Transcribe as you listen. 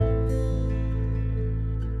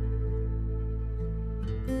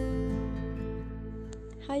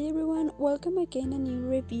Hi everyone, welcome again a new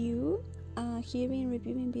review here in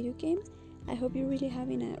Reviewing Video Games. I hope you're really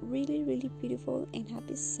having a really beautiful and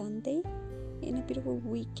happy Sunday and a beautiful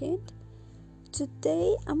weekend.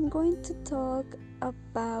 Today I'm going to talk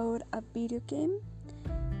about a video game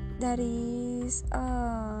that is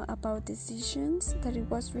about decisions that it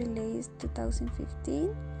was released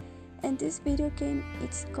 2015, and this video game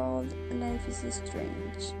it's called Life is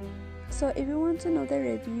Strange. So if you want to know the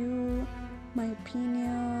review, my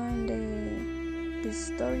opinion, the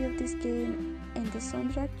story of this game and the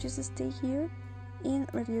soundtrack, just stay here in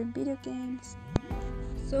Reviewing Video Games.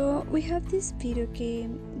 So we have this video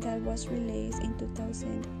game that was released in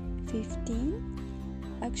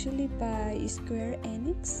 2015, actually by Square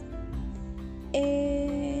Enix,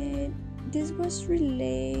 and this was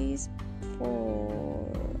released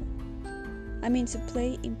to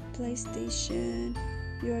play in PlayStation.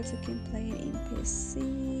 You also can play it in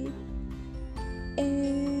PC.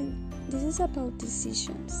 And this is about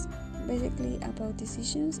decisions, basically about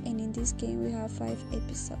decisions, and in this game we have 5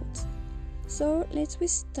 episodes. So let's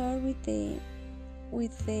start with the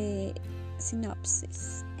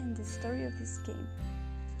synopsis and the story of this game.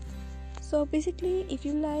 So basically, if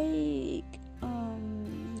you like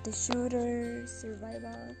the shooter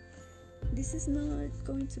survival, this is not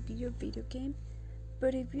going to be your video game.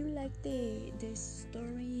 But if you like the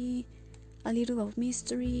story, a little of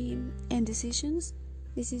mystery and decisions,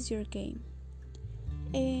 this is your game.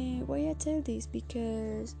 And why I tell this?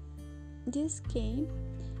 Because this game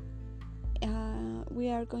we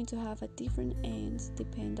are going to have a different ends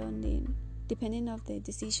depending on the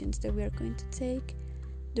decisions that we are going to take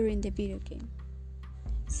during the video game.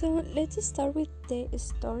 So let's start with the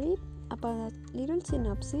story. About a little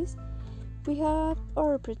synopsis, we have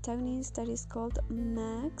our protagonist that is called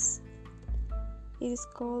Max. It is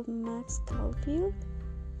called Max Caulfield.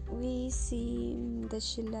 We see that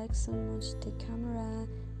she likes so much the camera,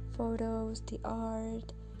 photos, the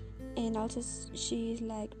art, and also she is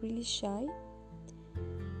like really shy.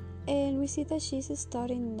 And we see that she's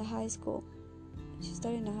studying in the high school. She's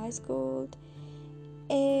studying in the high school,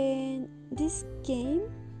 and this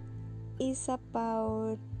game is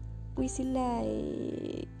about, we see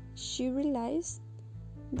like she realized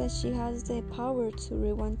that she has the power to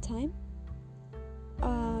rewind time.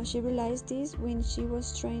 She realized this when she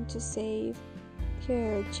was trying to save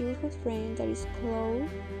her childhood friend, that is Chloe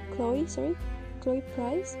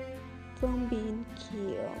Price, from being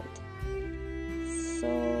killed. So,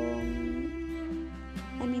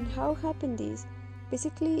 how happened this?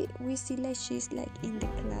 Basically, we see like she's like in the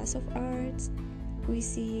class of arts. We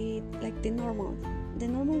see like the normal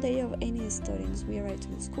day of any students. We arrive to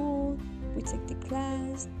the school, we take the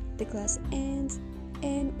class ends,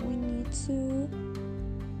 and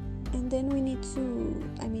then we need to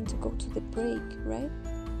go to the break, right?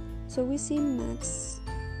 So we see Max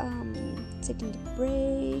taking the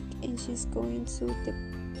break, and she's going to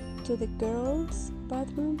the girls'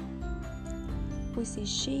 bathroom. We see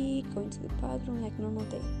she going to the bathroom like normal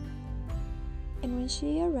day. And when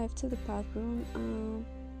she arrived to the bathroom,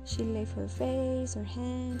 she left her face, her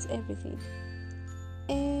hands, everything.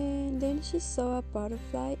 And then she saw a blue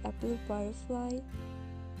butterfly,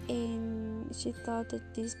 and she thought that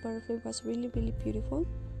this butterfly was really beautiful.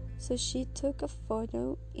 So she took a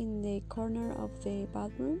photo in the corner of the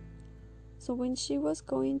bathroom. So when she was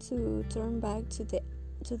going to turn back to the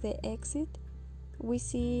exit, we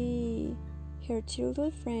see her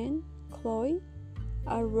childhood friend Chloe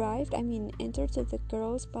entered to the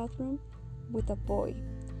girls' bathroom with a boy.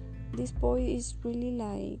 This boy is really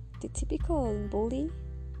like the typical bully,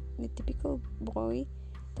 the typical boy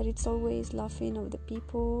that it's always laughing at the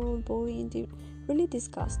people, bullying, really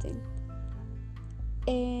disgusting.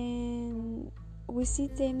 And we see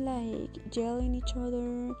them like yelling each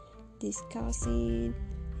other, discussing,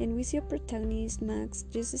 and we see a protagonist, Max,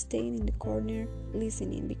 just staying in the corner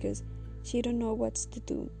listening because she don't know what to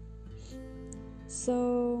do.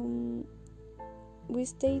 So we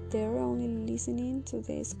stayed there only listening to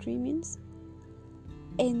the screamings,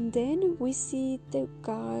 and then we see the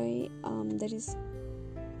guy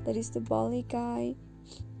that is the bully guy.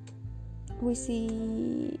 We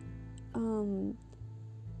see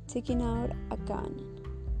taking out a gun.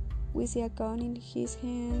 We see a gun in his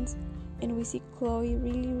hands, and we see Chloe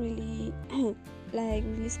really really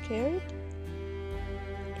scared.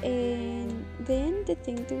 And then the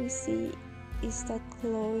thing that we see is that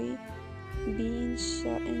Chloe being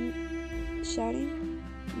shot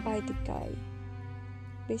by the guy.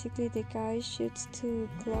 Basically, the guy shoots to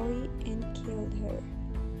Chloe and killed her.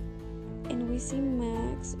 And we see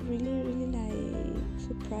Max really like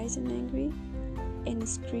surprised and angry and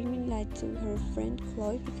screaming like to her friend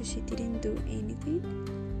Chloe because she didn't do anything.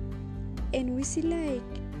 And we see like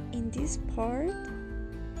in this part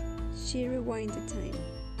she rewinds the time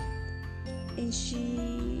and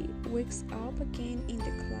she wakes up again in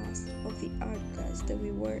the class of the art class that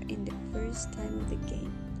we were in the first time of the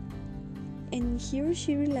game. And here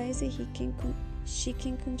she realizes that she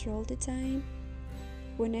can control the time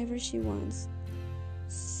whenever she wants.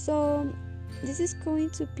 So this is going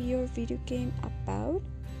to be our video game about.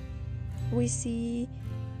 We see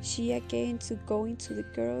she again to go into the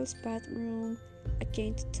girls' bathroom,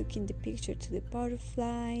 again to taking the picture to the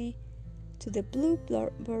butterfly, to the blue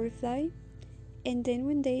butterfly, and then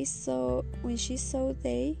when she saw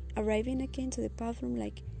they arriving again to the bathroom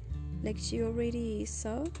like she already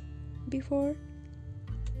saw before,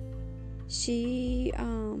 she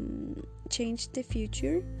changed the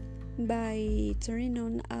future by turning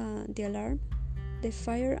on the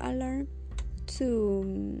fire alarm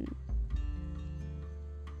to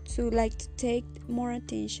take more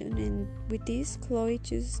attention. And with this, Chloe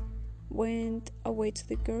just went away to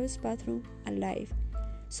the girls' bathroom alive.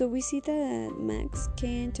 So we see that Max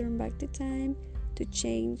can turn back the time to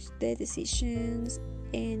change the decisions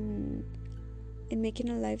and making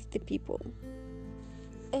alive the people.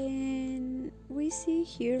 And we see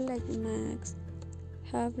here like Max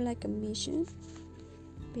have like a mission,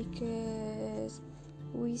 because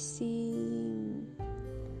we see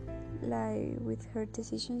like with her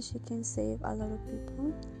decisions she can save a lot of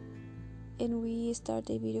people. And we start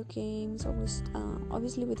the video games always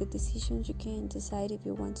obviously with the decisions you can decide if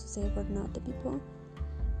you want to save or not the people.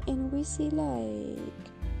 And we see like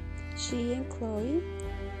she and Chloe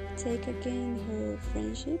take again her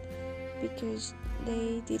friendship because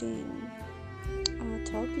they didn't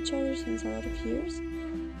talk to each other since a lot of years.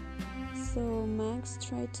 So Max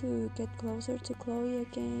tried to get closer to Chloe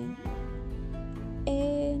again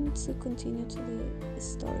and to continue to the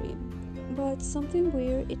story. But something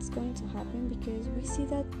weird is going to happen, because we see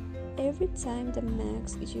that every time that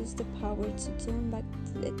Max uses the power to turn back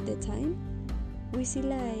the time, we see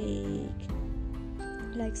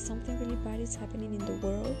like something really bad is happening in the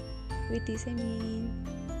world. With this I mean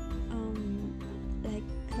like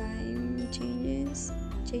climate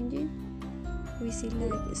changing. We see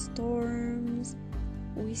like storms,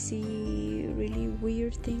 we see really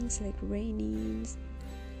weird things like rainings,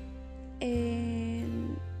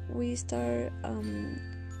 and we start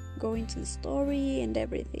going to the story and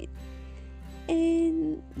everything.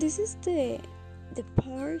 And this is the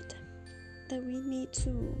part that we need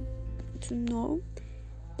to know,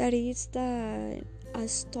 that is that a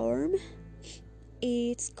storm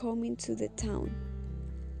is coming to the town,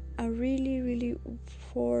 a really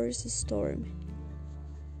force storm.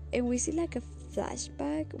 And we see like a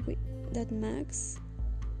flashback that Max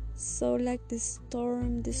saw like the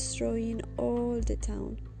storm destroying all the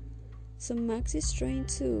town. So Max is trying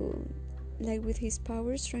to, like with his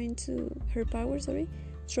powers, trying to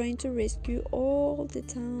rescue all the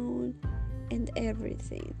town and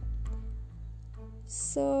everything.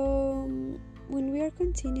 So when we are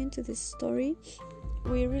continuing to the story,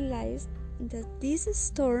 we realize that this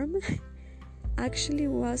storm actually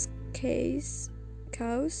was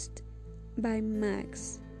caused by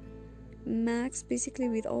Max. Max basically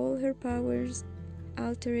with all her powers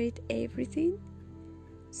altered everything.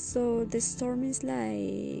 So the storm is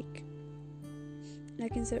like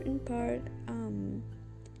in certain part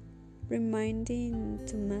reminding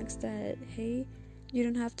to Max that, hey, you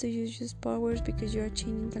don't have to use your powers because you are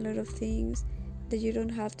changing a lot of things that you don't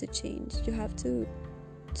have to change. You have to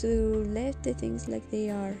let the things like they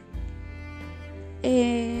are.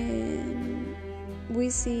 And we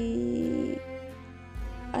see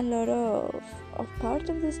a lot of part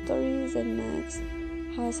of the story is that Max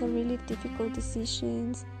has a really difficult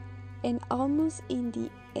decisions, and almost in the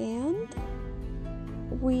end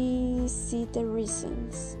we see the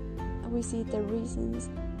reasons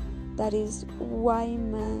that is why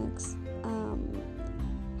Max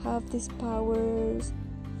have these powers.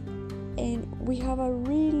 And we have a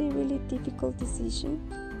really difficult decision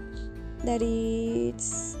that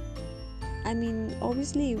it's, I mean,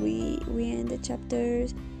 obviously we end the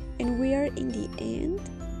chapters and we are in the end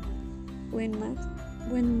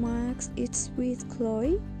when Max is with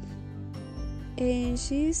Chloe, and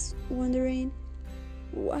she's wondering,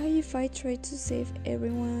 why if I try to save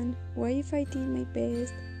everyone, why if I did my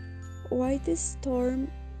best, why the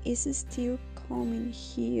storm is still coming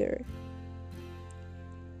here?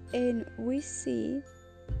 And we see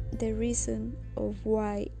the reason of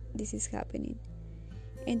why this is happening.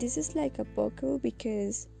 And this is like a buckle,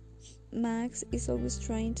 because Max is always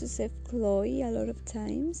trying to save Chloe a lot of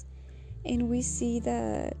times, and we see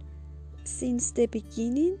that since the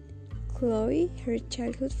beginning, Chloe, her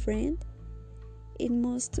childhood friend, it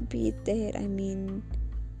must be dead. I mean,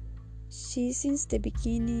 she since the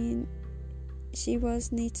beginning she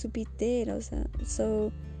was need to be dead also,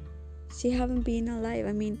 so she haven't been alive.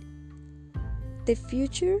 I mean, the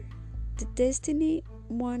future, the destiny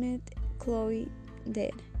wanted Chloe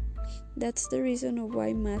dead. That's the reason of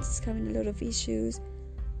why Matt is having a lot of issues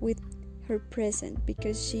with her present,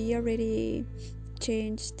 because she already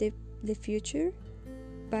changed the future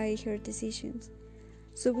by her decisions.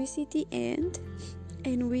 So we see the end,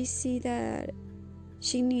 and we see that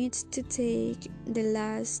she needs to take the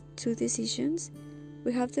last two decisions.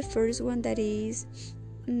 We have the first one that is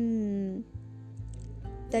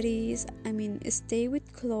stay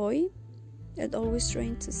with Chloe and always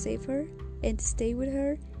trying to save her and stay with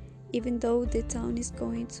her, even though the town is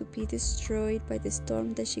going to be destroyed by the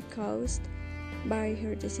storm that she caused by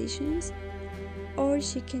her decisions. Or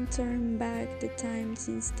she can turn back the time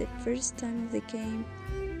since the first time of the game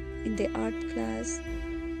in the art class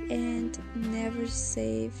and never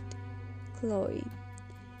saved Chloe.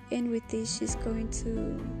 And with this, she's going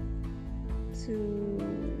to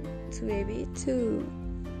evade to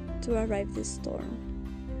arrive the storm.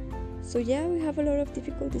 So yeah, we have a lot of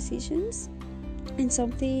difficult decisions, and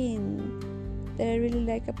something that I really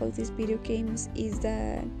like about these video games is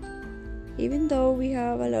that even though we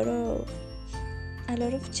have a lot of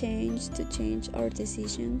change to change our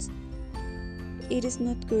decisions, it is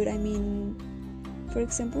not good. I mean, for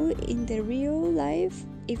example, in the real life,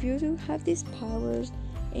 if you do have these powers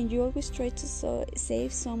and you always try to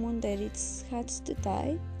save someone that has to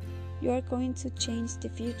die, you are going to change the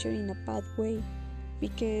future in a bad way,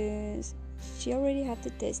 because she already have the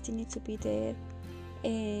destiny to be there,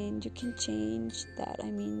 and you can change that. I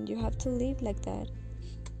mean, you have to live like that.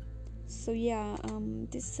 So yeah,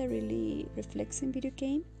 this is a really reflexive video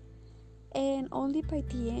game, and only by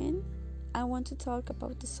the end I want to talk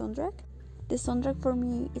about the soundtrack. The soundtrack for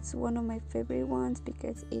me, it's one of my favorite ones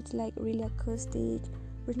because it's like really acoustic,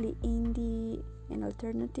 really indie and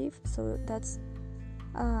alternative. So that's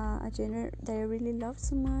a genre that I really love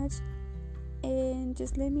so much. And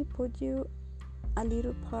just let me put you a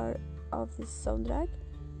little part of the soundtrack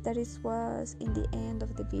that was in the end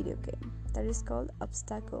of the video game, that is called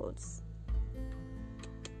Obstacles.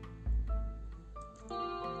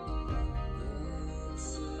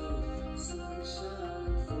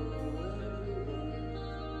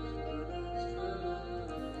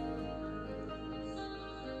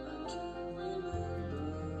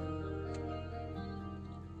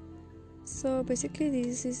 So basically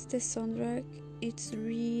this is the soundtrack. It's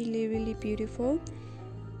really, really beautiful.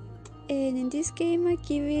 And in this game I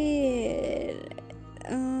give it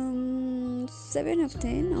 7 of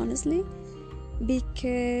 10, honestly, because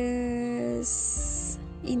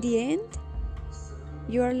in the end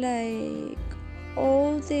you are like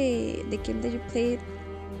all the game that you played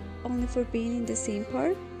only for being in the same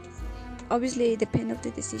part. Obviously it depends on the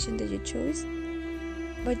decision that you chose,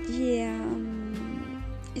 but yeah,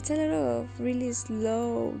 it's a lot of really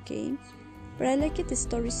slow game, but I like it, the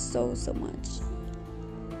story so much.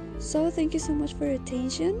 So thank you so much for your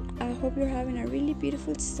attention. I hope you're having a really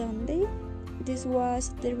beautiful Sunday. This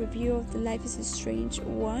was the review of the Life is Strange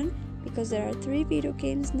 1, because there are 3 video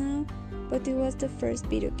games now, but it was the first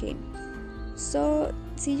video game. So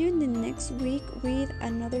see you in the next week with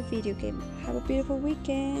another video game. Have a beautiful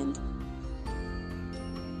weekend.